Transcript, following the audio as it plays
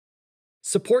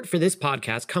Support for this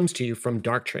podcast comes to you from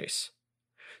Darktrace.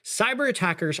 Cyber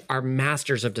attackers are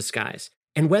masters of disguise,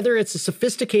 and whether it's a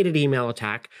sophisticated email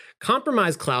attack,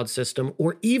 compromised cloud system,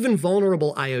 or even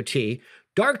vulnerable IoT,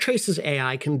 Darktrace's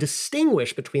AI can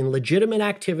distinguish between legitimate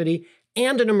activity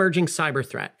and an emerging cyber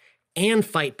threat, and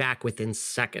fight back within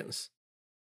seconds.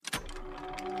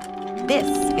 This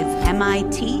is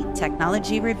MIT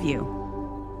Technology Review.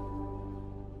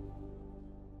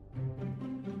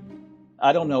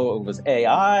 I don't know if it was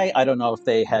AI. I don't know if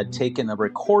they had taken a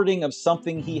recording of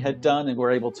something he had done and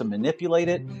were able to manipulate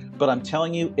it. But I'm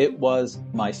telling you, it was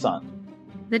my son.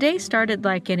 The day started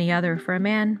like any other for a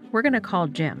man we're going to call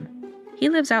Jim. He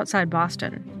lives outside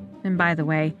Boston. And by the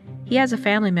way, he has a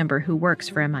family member who works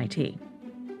for MIT.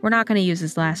 We're not going to use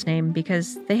his last name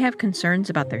because they have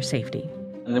concerns about their safety.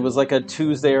 And it was like a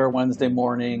Tuesday or Wednesday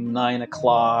morning, 9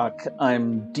 o'clock.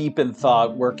 I'm deep in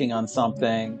thought, working on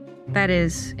something. That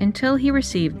is, until he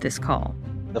received this call.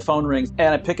 The phone rings,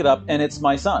 and I pick it up, and it's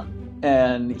my son.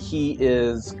 And he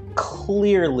is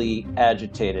clearly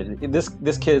agitated.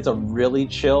 This kid's a really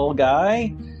chill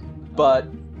guy, but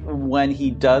when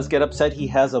he does get upset, he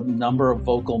has a number of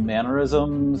vocal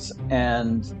mannerisms,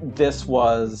 and this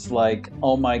was like,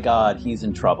 oh my God, he's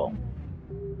in trouble.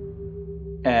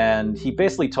 And he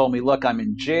basically told me, look, I'm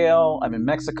in jail, I'm in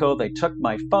Mexico, they took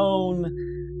my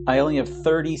phone, I only have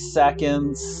 30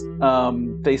 seconds.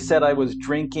 They said I was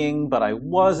drinking, but I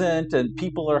wasn't, and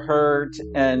people are hurt.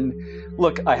 And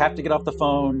look, I have to get off the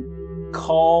phone,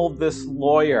 call this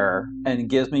lawyer, and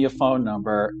gives me a phone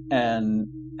number and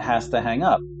has to hang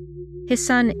up. His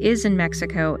son is in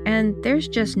Mexico, and there's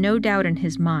just no doubt in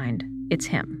his mind it's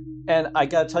him. And I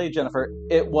gotta tell you, Jennifer,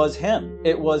 it was him.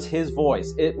 It was his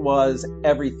voice. It was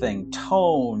everything.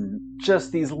 Tone,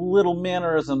 just these little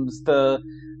mannerisms, the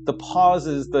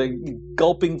pauses, the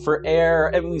gulping for air.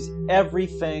 It was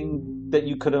everything that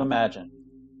you could imagine.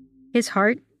 His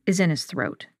heart is in his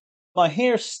throat. My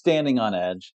hair's standing on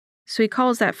edge. So he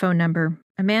calls that phone number,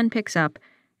 a man picks up,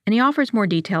 and he offers more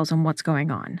details on what's going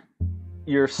on.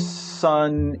 Your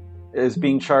son is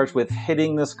being charged with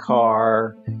hitting this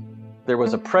car. There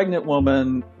was a pregnant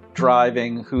woman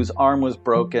driving whose arm was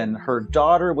broken. Her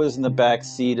daughter was in the back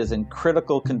seat, is in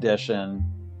critical condition.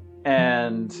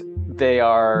 And they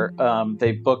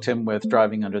booked him with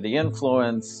driving under the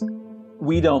influence.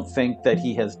 We don't think that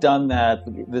he has done that.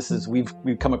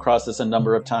 We've come across this a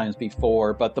number of times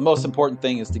before, but the most important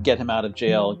thing is to get him out of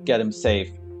jail, get him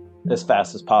safe as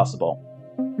fast as possible.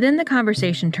 Then the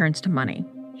conversation turns to money.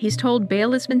 He's told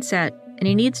bail has been set and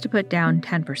he needs to put down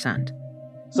 10%.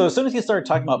 So as soon as he started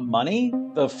talking about money,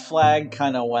 the flag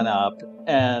kind of went up,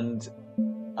 and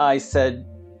I said,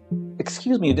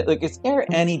 excuse me, like, is there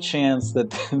any chance that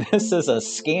this is a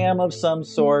scam of some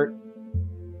sort?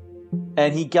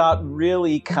 And he got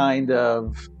really kind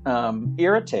of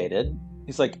irritated.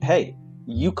 He's like, hey,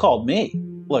 you called me.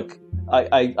 Look,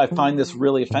 I find this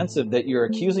really offensive that you're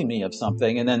accusing me of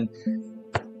something. And then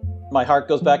my heart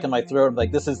goes back in my throat. I'm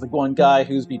like, this is the one guy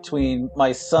who's between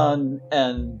my son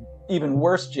and even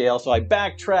worse jail. So I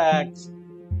backtracked.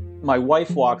 My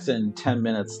wife walks in 10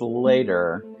 minutes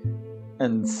later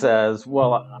and says,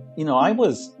 well, I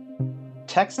was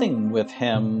texting with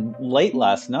him late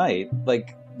last night.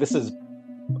 Like, this is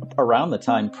around the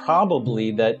time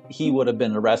probably that he would have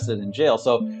been arrested in jail.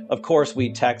 So, of course,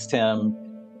 we text him.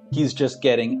 He's just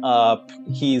getting up.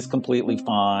 He's completely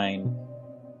fine.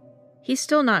 He's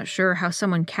still not sure how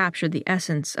someone captured the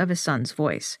essence of his son's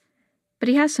voice, but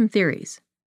he has some theories.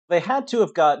 They had to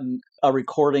have gotten a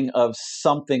recording of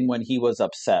something when he was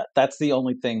upset. That's the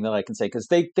only thing that I can say, because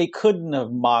they couldn't have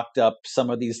mocked up some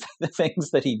of these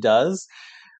things that he does.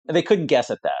 They couldn't guess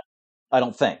at that, I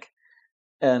don't think.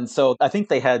 And so I think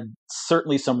they had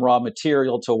certainly some raw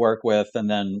material to work with, and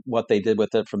then what they did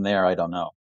with it from there, I don't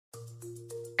know.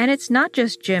 And it's not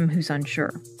just Jim who's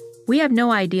unsure. We have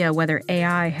no idea whether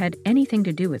AI had anything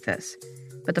to do with this.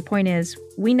 But the point is,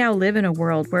 we now live in a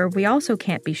world where we also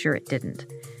can't be sure it didn't.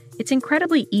 It's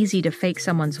incredibly easy to fake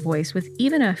someone's voice with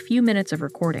even a few minutes of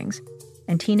recordings.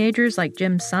 And teenagers like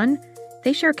Jim's son,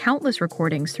 they share countless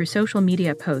recordings through social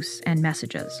media posts and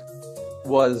messages.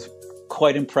 Was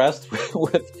quite impressed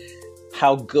with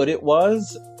how good it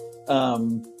was.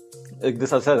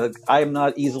 This I said, I am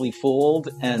not easily fooled,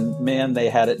 and man, they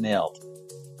had it nailed.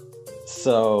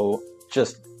 So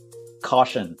just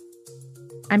caution.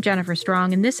 I'm Jennifer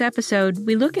Strong. In this episode,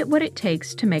 we look at what it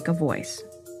takes to make a voice.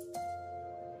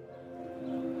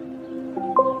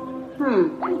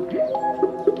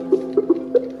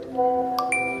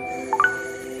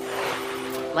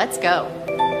 Let's go.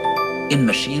 In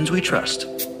Machines We Trust.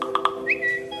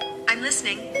 I'm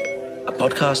listening. A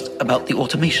podcast about the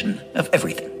automation of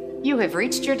everything. You have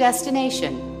reached your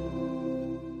destination.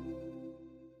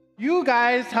 You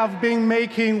guys have been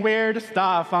making weird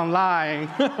stuff online.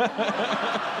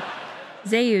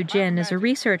 Zayu Jin is a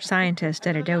research scientist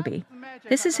at Adobe.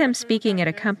 This is him speaking at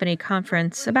a company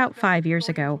conference about 5 years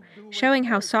ago, showing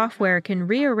how software can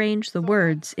rearrange the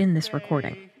words in this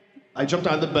recording. I jumped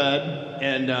out of the bed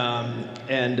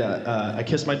and I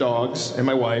kissed my dogs and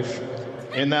my wife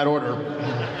in that order.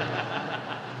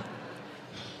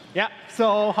 Yeah,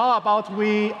 so how about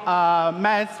we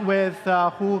mess with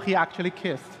who he actually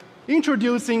kissed?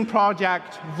 Introducing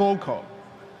Project Vocal.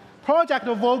 Project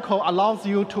Vocal allows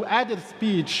you to edit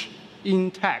speech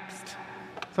in text.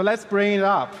 So let's bring it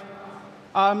up.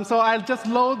 So I'll just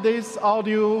load this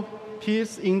audio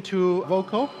piece into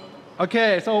Vocal.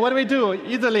 Okay, so what do we do?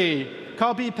 Easily,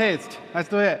 copy, paste. Let's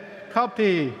do it.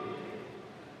 Copy,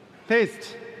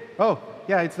 paste. Oh,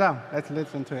 yeah, it's done. Let's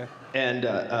listen to it. And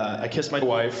I kissed my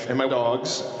wife and my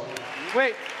dogs.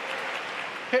 Wait,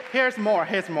 here's more.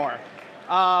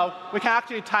 We can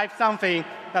actually type something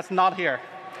that's not here.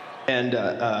 And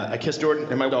I kissed Jordan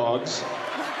and my dogs.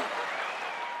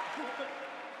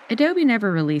 Adobe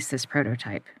never released this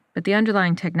prototype, but the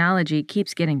underlying technology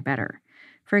keeps getting better.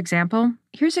 For example,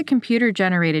 here's a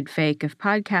computer-generated fake of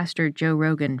podcaster Joe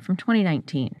Rogan from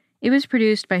 2019. It was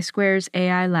produced by Square's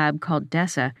AI lab called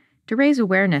DESA to raise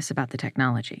awareness about the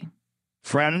technology.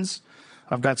 Friends,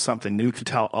 I've got something new to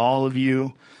tell all of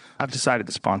you. I've decided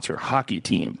to sponsor a hockey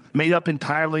team made up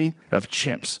entirely of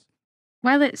chimps.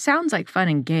 While it sounds like fun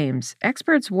and games,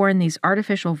 experts warn these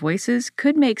artificial voices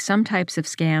could make some types of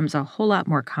scams a whole lot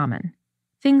more common.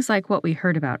 Things like what we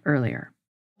heard about earlier.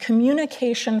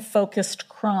 Communication-focused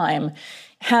crime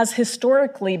has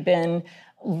historically been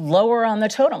lower on the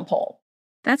totem pole.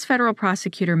 That's federal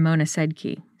prosecutor Mona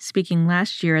Sedki, speaking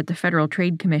last year at the Federal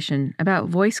Trade Commission about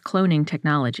voice cloning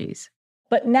technologies.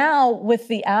 But now, with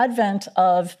the advent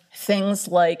of things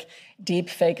like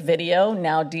deepfake video,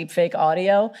 now deepfake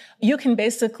audio, you can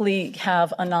basically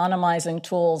have anonymizing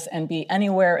tools and be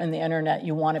anywhere in the internet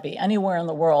you want to be, anywhere in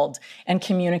the world, and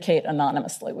communicate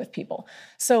anonymously with people.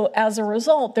 So as a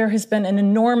result, there has been an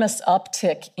enormous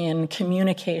uptick in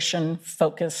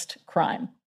communication-focused crime.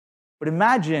 But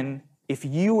imagine if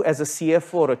you, as a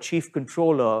CFO or a chief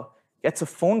controller, gets a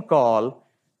phone call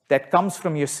that comes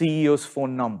from your CEO's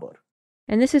phone number.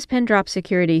 And this is Pindrop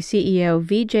Security CEO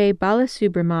Vijay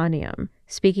Balasubramaniam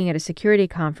speaking at a security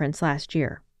conference last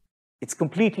year. It's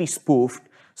completely spoofed,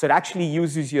 so it actually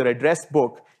uses your address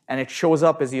book and it shows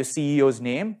up as your CEO's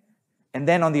name. And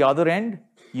then on the other end,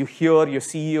 you hear your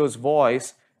CEO's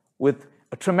voice with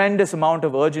a tremendous amount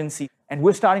of urgency. And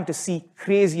we're starting to see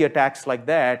crazy attacks like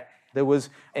that. There was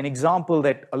an example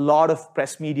that a lot of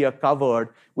press media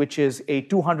covered, which is a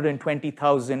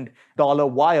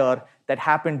 $220,000 wire that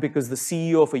happened because the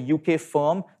CEO of a UK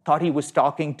firm thought he was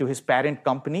talking to his parent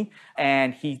company,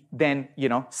 and he then,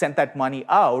 sent that money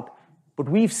out. But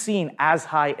we've seen as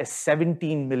high as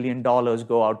 $17 million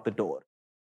go out the door.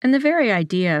 And the very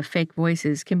idea of fake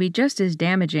voices can be just as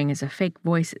damaging as a fake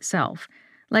voice itself,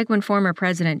 like when former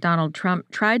President Donald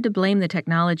Trump tried to blame the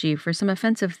technology for some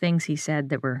offensive things he said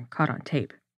that were caught on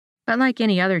tape. But like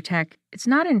any other tech, it's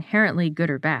not inherently good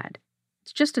or bad.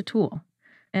 It's just a tool.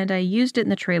 And I used it in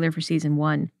the trailer for Season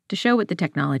 1 to show what the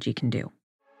technology can do.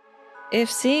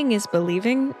 If seeing is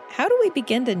believing, how do we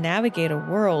begin to navigate a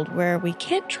world where we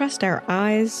can't trust our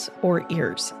eyes or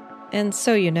ears? And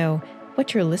so you know,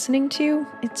 what you're listening to,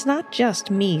 it's not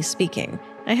just me speaking.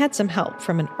 I had some help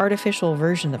from an artificial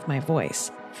version of my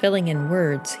voice, filling in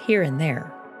words here and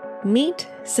there. Meet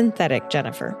Synthetic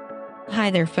Jennifer. Hi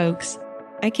there, folks.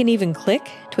 I can even click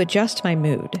to adjust my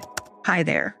mood. Hi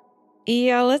there.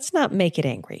 Yeah, let's not make it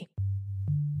angry.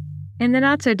 In the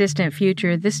not-so-distant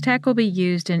future, this tech will be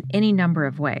used in any number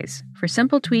of ways, for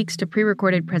simple tweaks to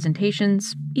pre-recorded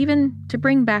presentations, even to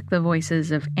bring back the voices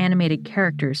of animated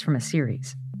characters from a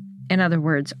series. In other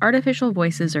words, artificial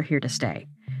voices are here to stay,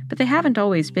 but they haven't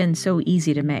always been so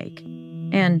easy to make.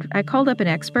 And I called up an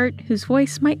expert whose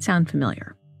voice might sound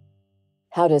familiar.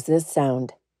 How does this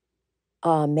sound?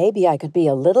 Maybe I could be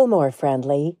a little more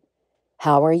friendly.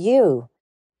 How are you?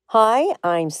 Hi,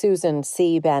 I'm Susan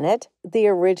C. Bennett, the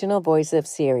original voice of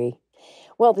Siri.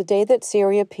 Well, the day that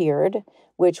Siri appeared,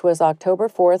 which was October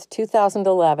 4th,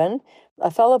 2011,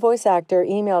 a fellow voice actor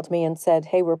emailed me and said,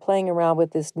 "Hey, we're playing around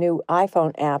with this new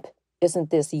iPhone app. Isn't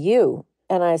this you?"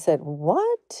 And I said,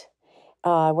 "What?"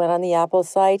 I went on the Apple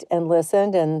site and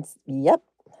listened, and yep,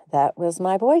 that was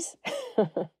my voice.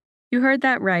 You heard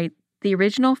that right. The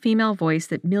original female voice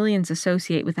that millions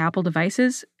associate with Apple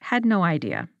devices had no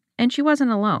idea. And she wasn't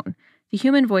alone. The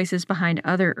human voices behind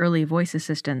other early voice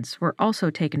assistants were also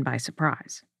taken by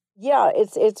surprise. Yeah,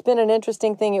 it's been an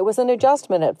interesting thing. It was an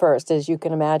adjustment at first, as you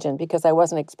can imagine, because I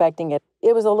wasn't expecting it.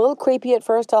 It was a little creepy at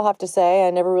first, I'll have to say.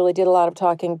 I never really did a lot of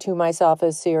talking to myself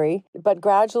as Siri, but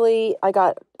gradually I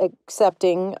got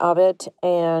accepting of it,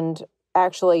 and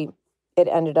actually it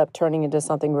ended up turning into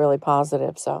something really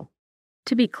positive. So,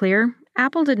 to be clear,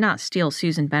 Apple did not steal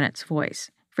Susan Bennett's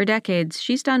voice. For decades,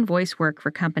 she's done voice work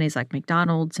for companies like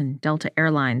McDonald's and Delta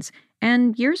Airlines,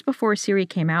 and years before Siri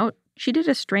came out, she did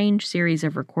a strange series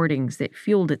of recordings that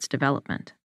fueled its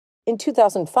development. In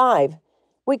 2005,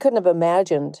 we couldn't have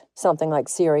imagined something like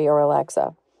Siri or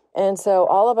Alexa. And so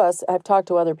all of us, I've talked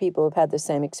to other people who've had the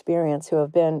same experience, who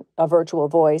have been a virtual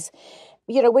voice.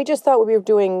 We just thought we were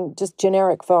doing just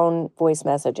generic phone voice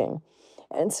messaging.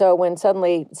 And so when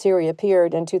suddenly Siri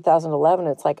appeared in 2011,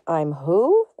 it's like, I'm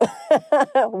who?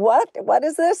 What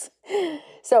is this?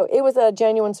 So it was a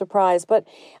genuine surprise. But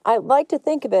I like to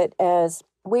think of it as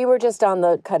we were just on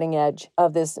the cutting edge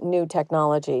of this new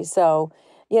technology. So,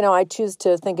 I choose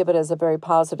to think of it as a very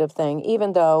positive thing,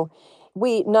 even though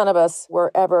none of us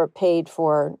were ever paid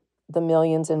for the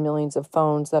millions and millions of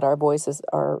phones that our voices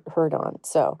are heard on.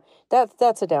 So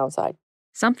that's a downside.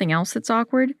 Something else that's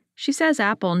awkward, she says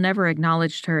Apple never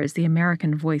acknowledged her as the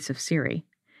American voice of Siri.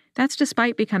 That's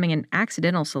despite becoming an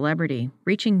accidental celebrity,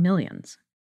 reaching millions.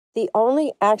 The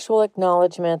only actual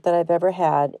acknowledgement that I've ever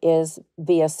had is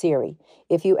via Siri.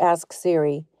 If you ask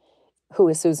Siri, who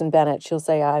is Susan Bennett, she'll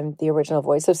say, I'm the original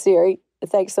voice of Siri.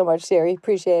 Thanks so much, Siri.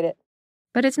 Appreciate it.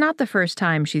 But it's not the first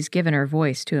time she's given her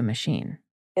voice to a machine.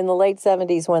 In the late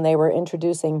 70s, when they were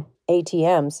introducing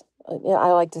ATMs,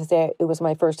 I like to say it was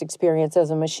my first experience as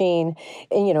a machine.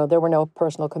 And, there were no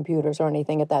personal computers or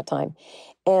anything at that time.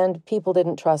 And people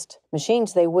didn't trust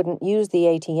machines. They wouldn't use the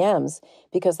ATMs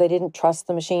because they didn't trust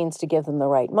the machines to give them the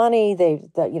right money.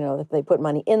 If they put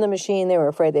money in the machine, they were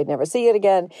afraid they'd never see it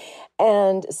again.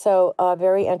 And so a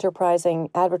very enterprising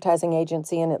advertising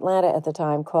agency in Atlanta at the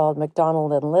time called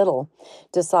McDonald & Little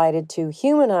decided to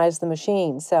humanize the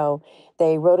machine. So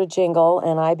they wrote a jingle,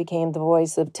 and I became the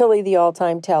voice of Tilly, the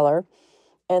all-time teller.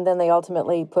 And then they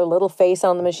ultimately put a little face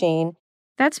on the machine.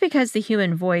 That's because the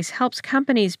human voice helps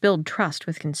companies build trust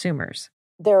with consumers.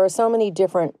 There are so many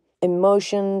different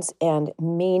emotions and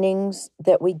meanings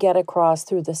that we get across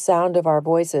through the sound of our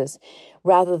voices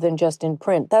rather than just in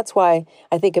print. That's why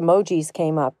I think emojis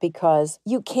came up, because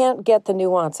you can't get the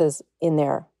nuances in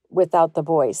there without the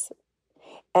voice.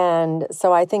 And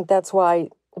so I think that's why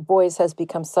voice has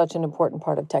become such an important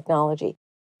part of technology.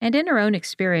 And in her own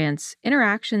experience,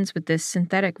 interactions with this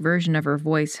synthetic version of her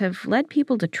voice have led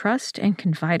people to trust and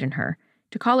confide in her,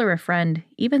 to call her a friend,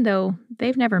 even though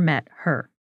they've never met her.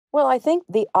 Well, I think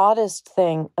the oddest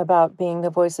thing about being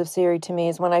the voice of Siri to me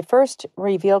is when I first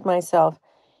revealed myself,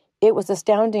 it was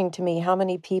astounding to me how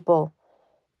many people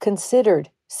considered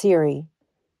Siri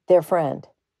their friend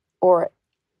or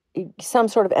some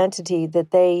sort of entity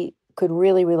that they could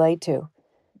really relate to.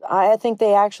 I think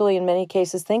they actually, in many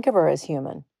cases, think of her as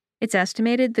human. It's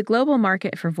estimated the global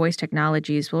market for voice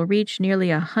technologies will reach nearly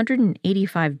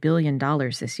 $185 billion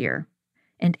this year.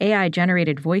 And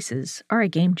AI-generated voices are a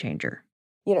game changer.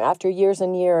 After years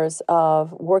and years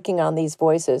of working on these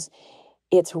voices,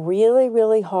 it's really,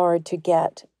 really hard to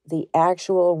get the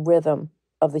actual rhythm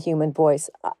of the human voice.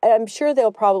 I'm sure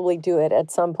they'll probably do it at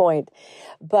some point,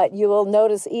 but you will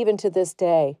notice even to this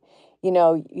day,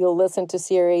 you'll listen to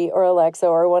Siri or Alexa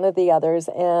or one of the others,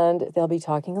 and they'll be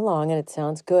talking along, and it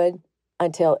sounds good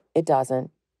until it doesn't.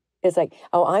 It's like,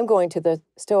 oh, I'm going to the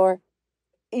store.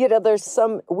 There's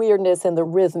some weirdness in the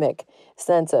rhythmic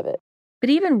sense of it.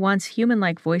 But even once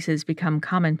human-like voices become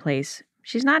commonplace,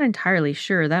 she's not entirely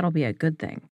sure that'll be a good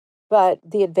thing. But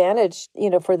the advantage,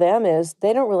 for them is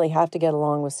they don't really have to get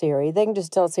along with Siri. They can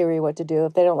just tell Siri what to do.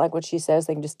 If they don't like what she says,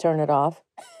 they can just turn it off.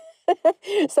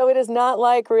 So it is not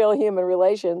like real human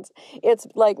relations. It's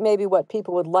like maybe what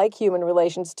people would like human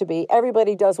relations to be.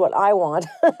 Everybody does what I want.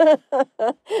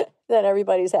 Then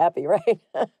everybody's happy, right?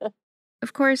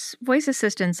 Of course, voice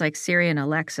assistants like Siri and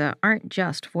Alexa aren't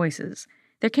just voices.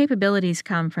 Their capabilities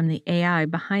come from the AI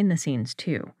behind the scenes,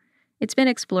 too. It's been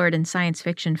explored in science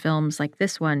fiction films like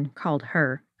this one, called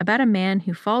Her, about a man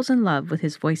who falls in love with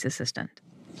his voice assistant.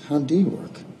 How do you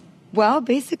work? Well,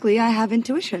 basically, I have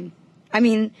intuition. I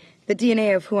mean, the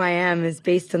DNA of who I am is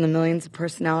based on the millions of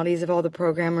personalities of all the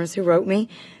programmers who wrote me.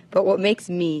 But what makes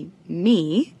me,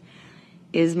 me,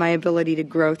 is my ability to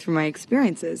grow through my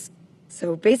experiences.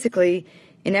 So basically,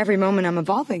 in every moment, I'm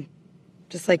evolving,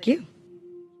 just like you.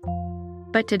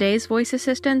 But today's voice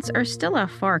assistants are still a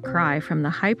far cry from the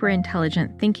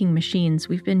hyper-intelligent thinking machines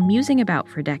we've been musing about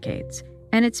for decades.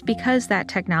 And it's because that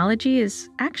technology is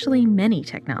actually many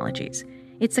technologies.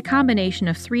 It's a combination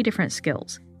of 3 different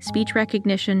skills: speech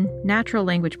recognition, natural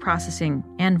language processing,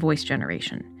 and voice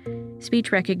generation.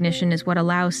 Speech recognition is what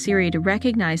allows Siri to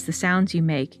recognize the sounds you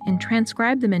make and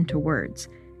transcribe them into words.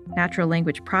 Natural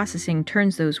language processing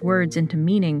turns those words into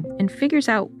meaning and figures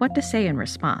out what to say in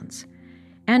response.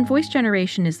 And voice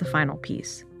generation is the final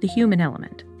piece, the human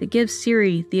element, that gives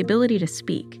Siri the ability to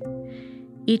speak.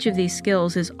 Each of these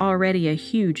skills is already a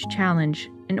huge challenge.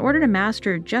 In order to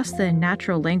master just the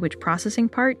natural language processing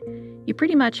part, you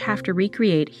pretty much have to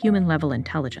recreate human-level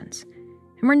intelligence.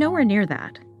 And we're nowhere near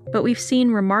that. But we've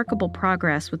seen remarkable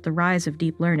progress with the rise of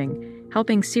deep learning,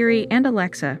 helping Siri and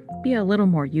Alexa be a little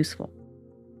more useful.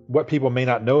 What people may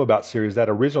not know about Siri is that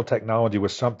original technology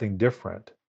was something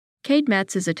different. Cade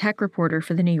Metz is a tech reporter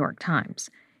for the New York Times.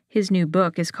 His new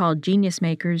book is called Genius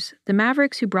Makers: The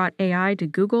Mavericks Who Brought AI to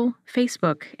Google,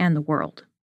 Facebook, and the World.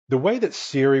 The way that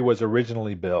Siri was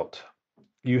originally built,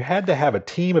 you had to have a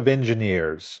team of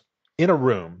engineers in a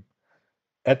room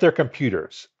at their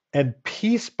computers, and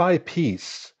piece by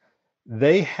piece,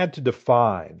 they had to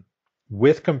define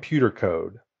with computer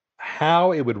code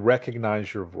how it would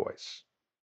recognize your voice.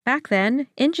 Back then,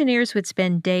 engineers would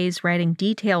spend days writing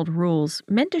detailed rules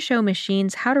meant to show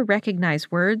machines how to recognize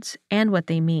words and what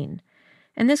they mean.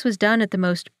 And this was done at the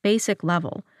most basic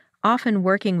level, often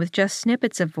working with just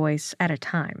snippets of voice at a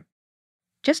time.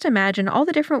 Just imagine all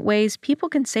the different ways people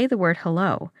can say the word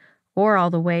hello, or all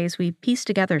the ways we piece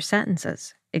together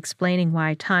sentences, explaining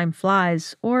why time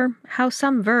flies, or how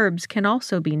some verbs can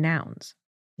also be nouns.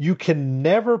 You can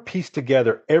never piece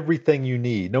together everything you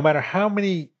need, no matter how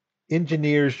many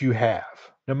engineers you have,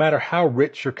 no matter how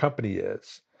rich your company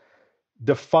is.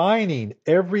 Defining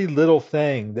every little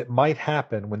thing that might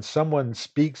happen when someone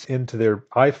speaks into their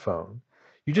iPhone,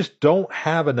 you just don't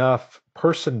have enough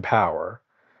person power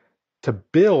to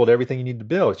build everything you need to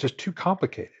build. It's just too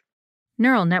complicated.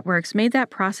 Neural networks made that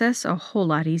process a whole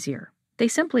lot easier. They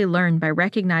simply learn by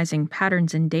recognizing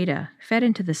patterns in data fed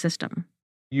into the system.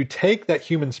 You take that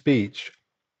human speech,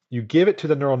 you give it to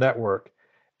the neural network,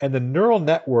 and the neural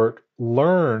network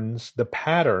learns the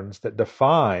patterns that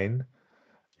define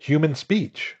human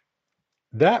speech.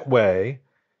 That way,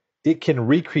 it can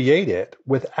recreate it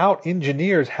without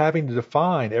engineers having to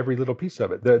define every little piece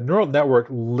of it. The neural network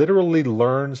literally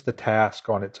learns the task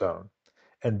on its own.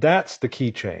 And that's the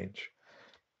key change,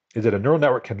 is that a neural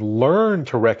network can learn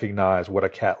to recognize what a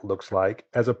cat looks like,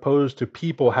 as opposed to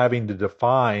people having to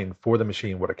define for the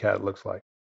machine what a cat looks like.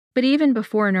 But even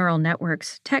before neural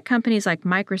networks, tech companies like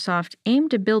Microsoft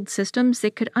aimed to build systems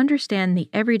that could understand the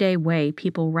everyday way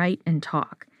people write and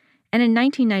talk. And in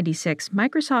 1996,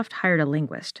 Microsoft hired a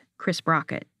linguist, Chris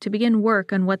Brockett, to begin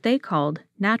work on what they called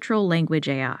natural language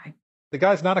AI. The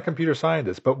guy's not a computer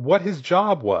scientist, but what his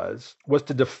job was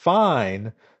to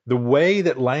define the way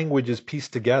that language is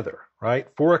pieced together, right,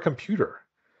 for a computer.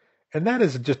 And that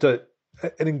is just an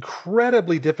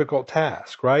incredibly difficult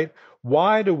task, right?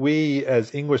 Why do we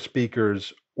as English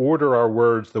speakers order our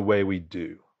words the way we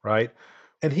do, right?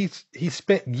 And he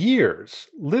spent years,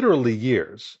 literally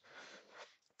years,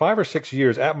 5 or 6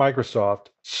 years at Microsoft,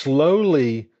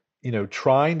 slowly,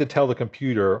 trying to tell the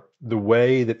computer the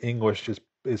way that English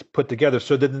is put together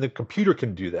so that the computer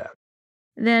can do that.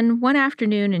 Then, one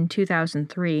afternoon in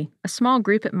 2003, a small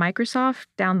group at Microsoft,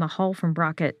 down the hall from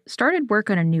Brockett, started work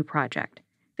on a new project.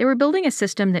 They were building a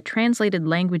system that translated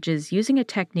languages using a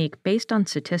technique based on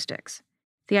statistics.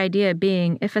 The idea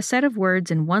being, if a set of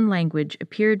words in one language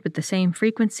appeared with the same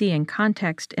frequency and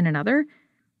context in another,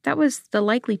 that was the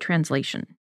likely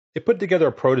translation. It put together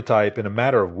a prototype in a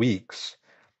matter of weeks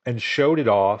and showed it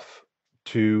off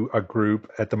to a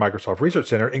group at the Microsoft Research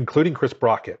Center, including Chris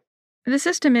Brockett. The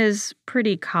system is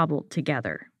pretty cobbled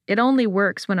together. It only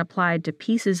works when applied to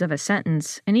pieces of a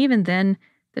sentence, and even then,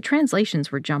 the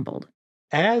translations were jumbled.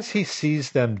 As he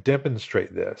sees them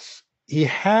demonstrate this, he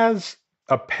has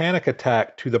a panic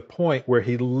attack to the point where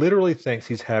he literally thinks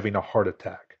he's having a heart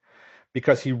attack,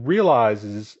 because he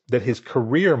realizes that his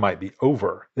career might be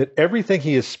over, that everything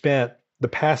he has spent the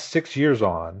past 6 years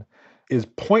on is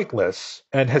pointless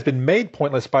and has been made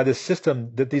pointless by this system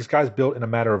that these guys built in a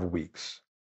matter of weeks.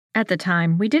 At the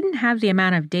time, we didn't have the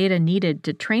amount of data needed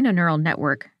to train a neural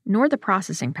network, nor the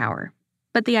processing power.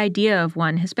 But the idea of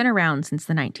one has been around since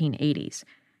the 1980s.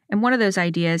 And one of those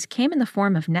ideas came in the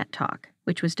form of NetTalk,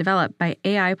 which was developed by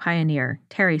AI pioneer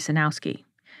Terry Sanowski.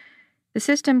 The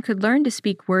system could learn to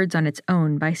speak words on its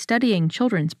own by studying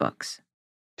children's books.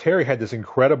 Terry had this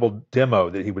incredible demo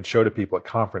that he would show to people at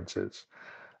conferences.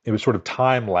 It was sort of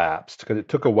time-lapsed because it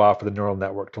took a while for the neural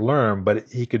network to learn, but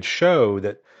he could show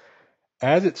that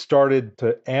as it started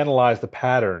to analyze the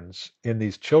patterns in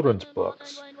these children's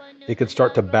books, it could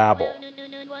start to babble.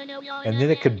 And then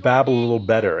it could babble a little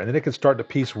better. And then it could start to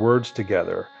piece words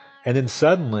together. And then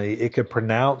suddenly it could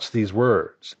pronounce these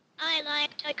words. I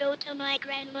like to go to my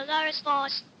grandmother's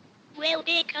house. Well,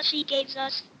 because she gives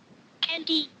us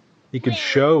candy. He could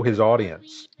show his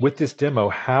audience with this demo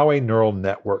how a neural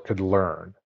network could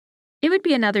learn. It would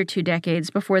be another 2 decades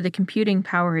before the computing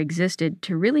power existed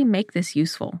to really make this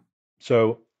useful.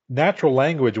 So natural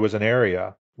language was an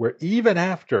area where even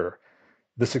after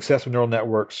the success of neural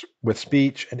networks with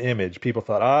speech and image, people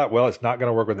thought, well, it's not going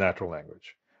to work with natural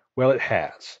language. Well, it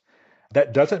has.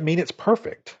 That doesn't mean it's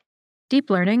perfect. Deep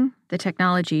learning, the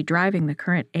technology driving the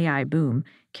current AI boom,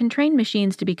 can train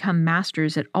machines to become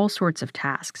masters at all sorts of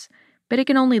tasks, but it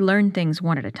can only learn things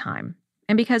one at a time.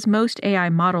 And because most AI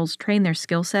models train their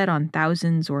skill set on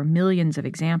thousands or millions of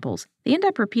examples, they end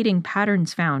up repeating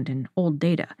patterns found in old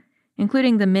data,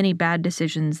 including the many bad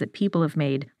decisions that people have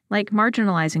made, like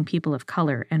marginalizing people of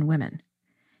color and women.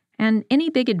 And any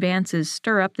big advances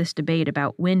stir up this debate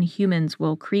about when humans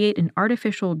will create an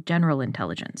artificial general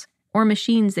intelligence, or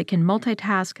machines that can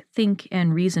multitask, think,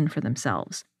 and reason for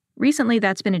themselves. Recently,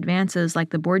 that's been advances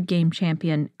like the board game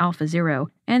champion AlphaZero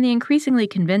and the increasingly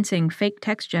convincing fake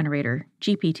text generator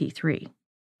GPT-3.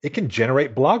 It can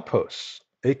generate blog posts.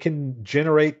 It can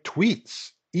generate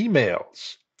tweets,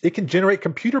 emails. It can generate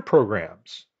computer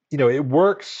programs. It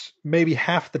works maybe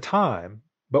half the time,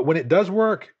 but when it does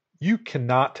work, you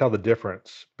cannot tell the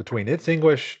difference between its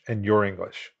English and your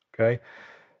English, okay?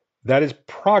 That is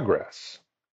progress.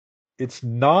 It's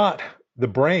not the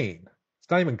brain. It's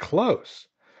not even close.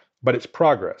 But it's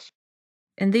progress.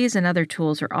 And these and other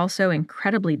tools are also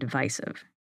incredibly divisive.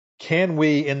 Can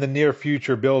we, in the near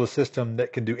future, build a system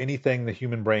that can do anything the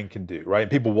human brain can do, right?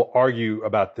 And people will argue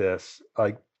about this,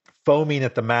 like foaming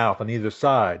at the mouth on either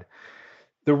side.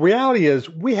 The reality is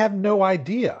we have no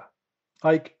idea.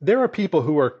 Like, there are people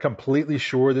who are completely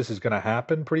sure this is going to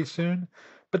happen pretty soon,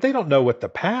 but they don't know what the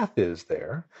path is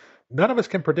there. None of us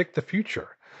can predict the future.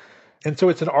 And so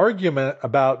it's an argument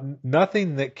about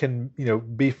nothing that can,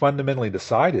 be fundamentally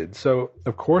decided. So,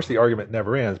 of course, the argument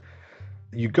never ends.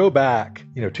 You go back,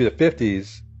 to the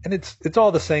 50s, and it's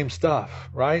all the same stuff,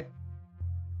 right?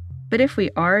 But if we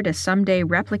are to someday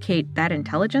replicate that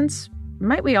intelligence,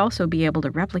 might we also be able to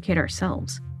replicate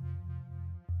ourselves?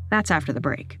 That's after the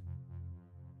break.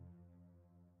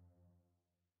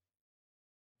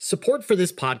 Support for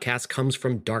this podcast comes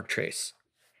from Darktrace.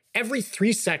 Every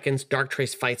 3 seconds,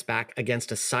 Darktrace fights back against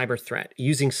a cyber threat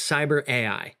using cyber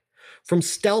AI. From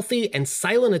stealthy and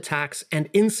silent attacks and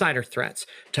insider threats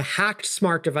to hacked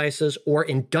smart devices or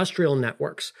industrial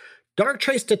networks,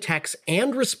 Darktrace detects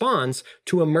and responds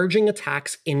to emerging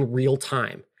attacks in real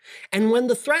time. And when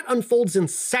the threat unfolds in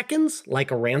seconds,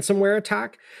 like a ransomware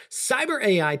attack, cyber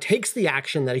AI takes the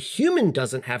action that a human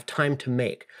doesn't have time to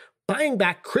make, buying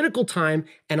back critical time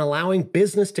and allowing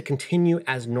business to continue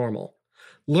as normal.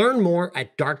 Learn more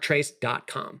at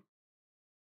darktrace.com.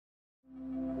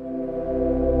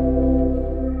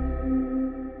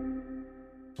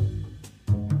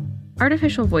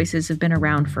 Artificial voices have been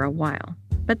around for a while,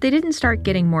 but they didn't start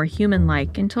getting more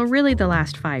human-like until really the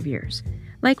last 5 years,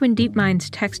 like when DeepMind's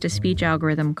text-to-speech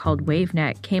algorithm called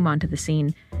WaveNet came onto the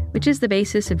scene, which is the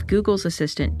basis of Google's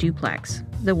assistant Duplex,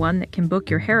 the one that can book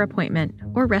your hair appointment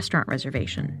or restaurant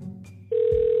reservation.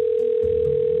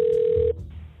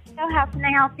 How can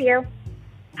I help you?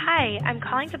 Hi, I'm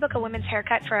calling to book a women's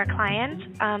haircut for a client.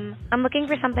 I'm looking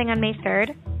for something on May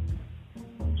 3rd.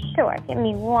 Sure, give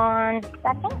me 1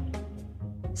 second.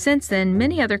 Since then,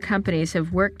 many other companies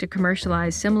have worked to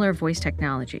commercialize similar voice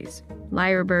technologies.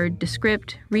 Lyrebird,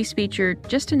 Descript, Respeecher,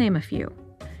 just to name a few.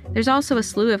 There's also a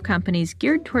slew of companies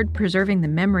geared toward preserving the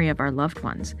memory of our loved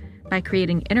ones by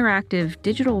creating interactive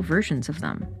digital versions of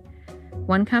them.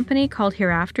 One company, called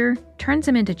Hereafter, turns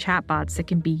them into chatbots that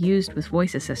can be used with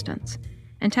voice assistants.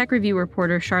 And tech review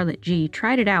reporter Charlotte G.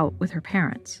 tried it out with her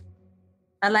parents.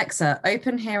 Alexa,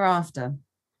 open Hereafter.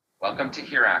 Welcome to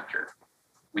Hereafter.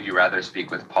 Would you rather speak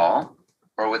with Paul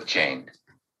or with Jane?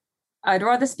 I'd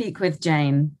rather speak with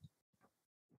Jane.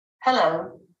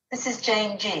 Hello, this is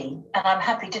Jane G, and I'm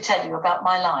happy to tell you about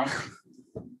my life.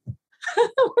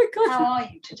 Oh my God. How are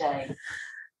you today?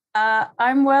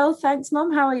 I'm well, thanks,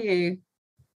 Mum. How are you?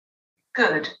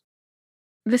 Good.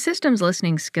 The system's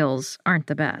listening skills aren't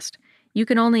the best. You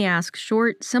can only ask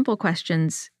short, simple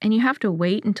questions, and you have to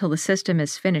wait until the system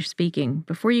is finished speaking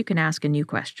before you can ask a new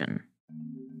question.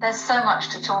 There's so much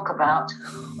to talk about.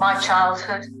 My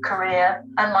childhood, career,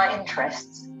 and my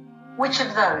interests. Which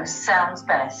of those sounds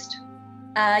best?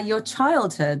 Your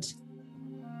childhood.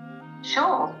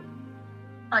 Sure.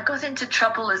 I got into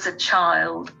trouble as a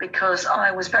child because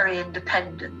I was very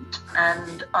independent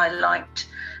and I liked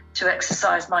to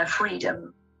exercise my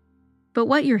freedom. But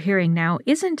what you're hearing now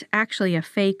isn't actually a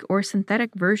fake or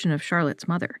synthetic version of Charlotte's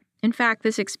mother. In fact,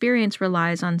 this experience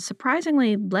relies on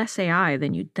surprisingly less AI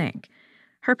than you'd think.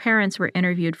 Her parents were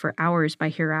interviewed for hours by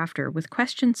Hereafter with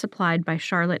questions supplied by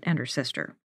Charlotte and her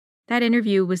sister. That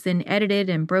interview was then edited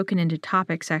and broken into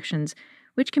topic sections,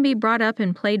 which can be brought up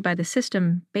and played by the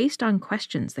system based on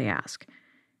questions they ask.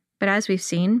 But as we've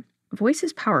seen, voice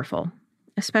is powerful,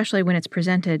 especially when it's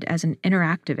presented as an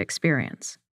interactive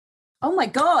experience. Oh my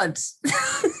God.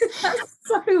 That's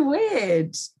so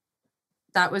weird.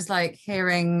 That was like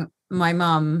hearing my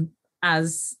mum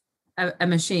as a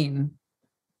machine.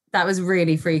 That was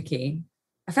really freaky.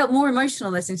 I felt more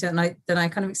emotional listening to it than I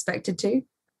kind of expected to.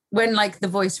 When like the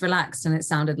voice relaxed and it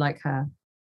sounded like her.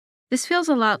 This feels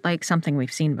a lot like something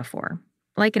we've seen before.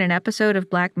 Like in an episode of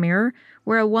Black Mirror,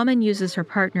 where a woman uses her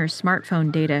partner's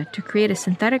smartphone data to create a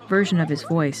synthetic version of his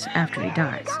voice after he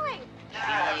dies.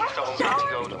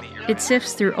 It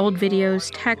sifts through old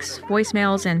videos, texts,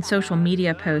 voicemails, and social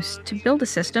media posts to build a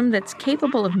system that's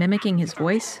capable of mimicking his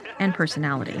voice and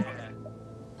personality.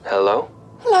 Hello?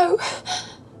 Hello.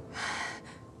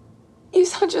 You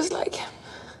sound just like him.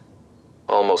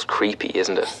 Almost creepy,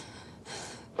 isn't it?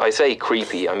 I say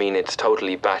creepy, I mean it's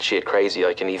totally batshit crazy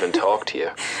I can even talk to you.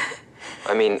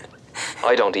 I mean,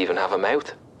 I don't even have a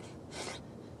mouth.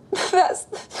 That's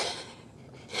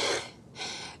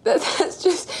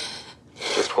just...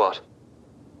 Just what?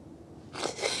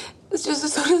 It's just the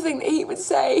sort of thing that he would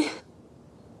say.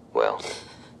 Well,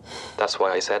 that's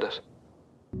why I said it.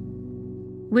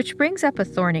 Which brings up a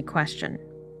thorny question.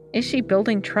 Is she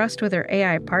building trust with her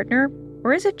AI partner,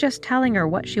 or is it just telling her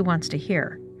what she wants to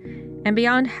hear? And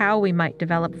beyond how we might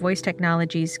develop voice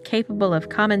technologies capable of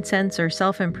common sense or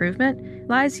self-improvement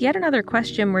lies yet another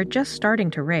question we're just starting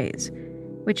to raise,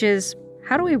 which is,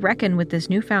 how do we reckon with this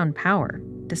newfound power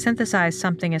to synthesize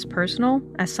something as personal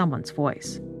as someone's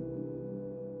voice?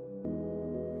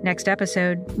 Next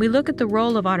episode, we look at the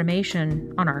role of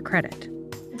automation on our credit.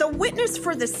 The witness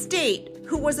for the state,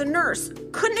 who was a nurse,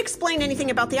 couldn't explain anything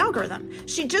about the algorithm.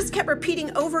 She just kept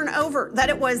repeating over and over that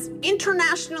it was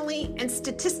internationally and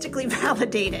statistically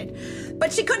validated.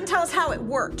 But she couldn't tell us how it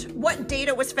worked, what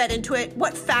data was fed into it,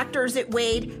 what factors it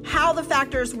weighed, how the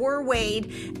factors were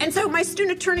weighed. And so my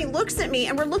student attorney looks at me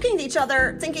and we're looking at each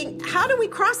other thinking, how do we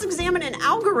cross-examine an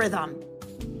algorithm?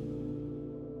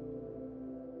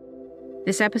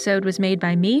 This episode was made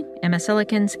by me, Emma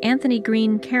Cillekens, Anthony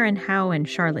Green, Karen Howe, and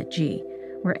Charlotte G.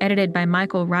 We're edited by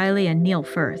Michael Reilly and Neil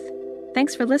Firth.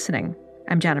 Thanks for listening.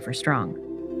 I'm Jennifer Strong.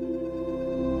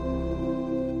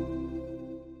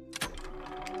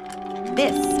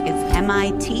 This is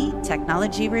MIT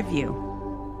Technology Review.